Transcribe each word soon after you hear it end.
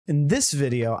In this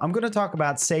video, I'm going to talk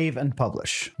about save and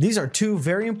publish. These are two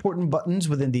very important buttons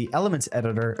within the Elements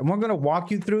editor, and we're going to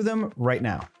walk you through them right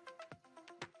now.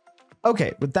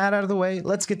 Okay, with that out of the way,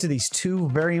 let's get to these two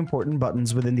very important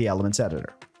buttons within the Elements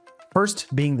editor.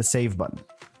 First being the save button.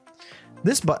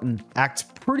 This button acts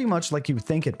pretty much like you would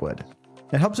think it would.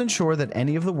 It helps ensure that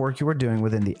any of the work you are doing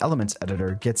within the Elements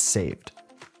editor gets saved.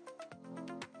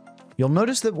 You'll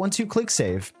notice that once you click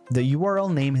save, the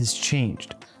URL name has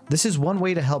changed. This is one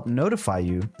way to help notify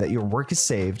you that your work is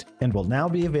saved and will now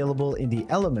be available in the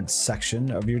Elements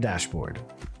section of your dashboard.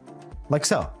 Like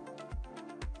so.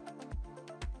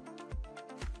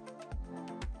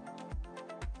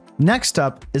 Next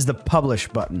up is the Publish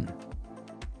button.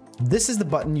 This is the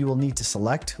button you will need to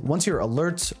select once your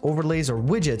alerts, overlays, or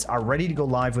widgets are ready to go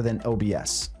live within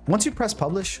OBS. Once you press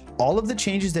publish, all of the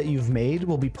changes that you've made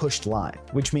will be pushed live,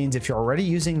 which means if you're already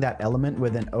using that element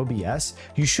within OBS,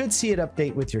 you should see it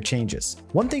update with your changes.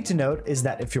 One thing to note is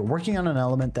that if you're working on an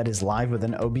element that is live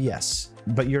within OBS,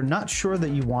 but you're not sure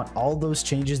that you want all those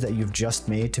changes that you've just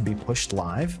made to be pushed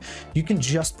live, you can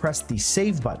just press the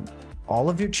save button. All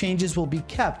of your changes will be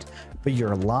kept, but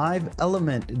your live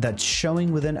element that's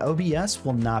showing within OBS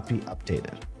will not be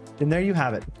updated. And there you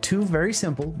have it, two very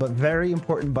simple but very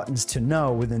important buttons to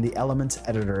know within the Elements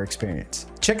editor experience.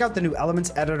 Check out the new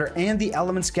Elements editor and the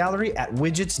Elements gallery at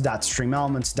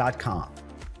widgets.streamelements.com.